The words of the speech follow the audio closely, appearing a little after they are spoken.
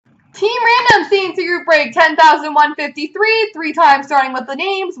Team Random C&C Group Break 10,153. 3 times starting with the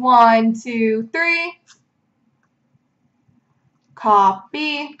names. 1, 2, 3.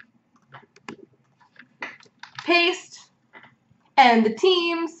 Copy. Paste. And the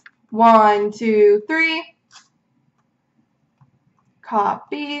teams. 1, 2, 3.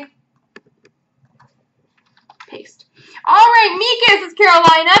 Copy. Paste. All right, Mikas is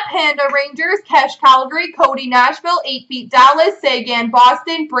Carolina, Panda Rangers, Kesh Calgary, Cody Nashville, 8 feet Dallas, Sagan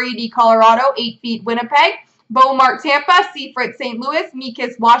Boston, Brady Colorado, 8 feet Winnipeg, Beaumart Tampa, Seifert St. Louis,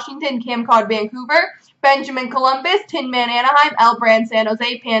 Mikas Washington, Camcod Vancouver, Benjamin Columbus, Tinman Anaheim, Elbrand San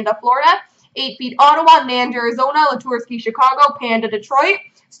Jose, Panda Florida, 8 feet Ottawa, Nand Arizona, Latursky Chicago, Panda Detroit,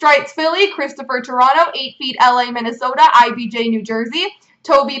 Stripes Philly, Christopher Toronto, 8 feet LA Minnesota, IBJ New Jersey,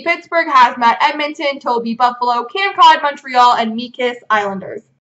 Toby Pittsburgh, Hazmat Edmonton, Toby Buffalo, Camcod Montreal, and Mikas Islanders.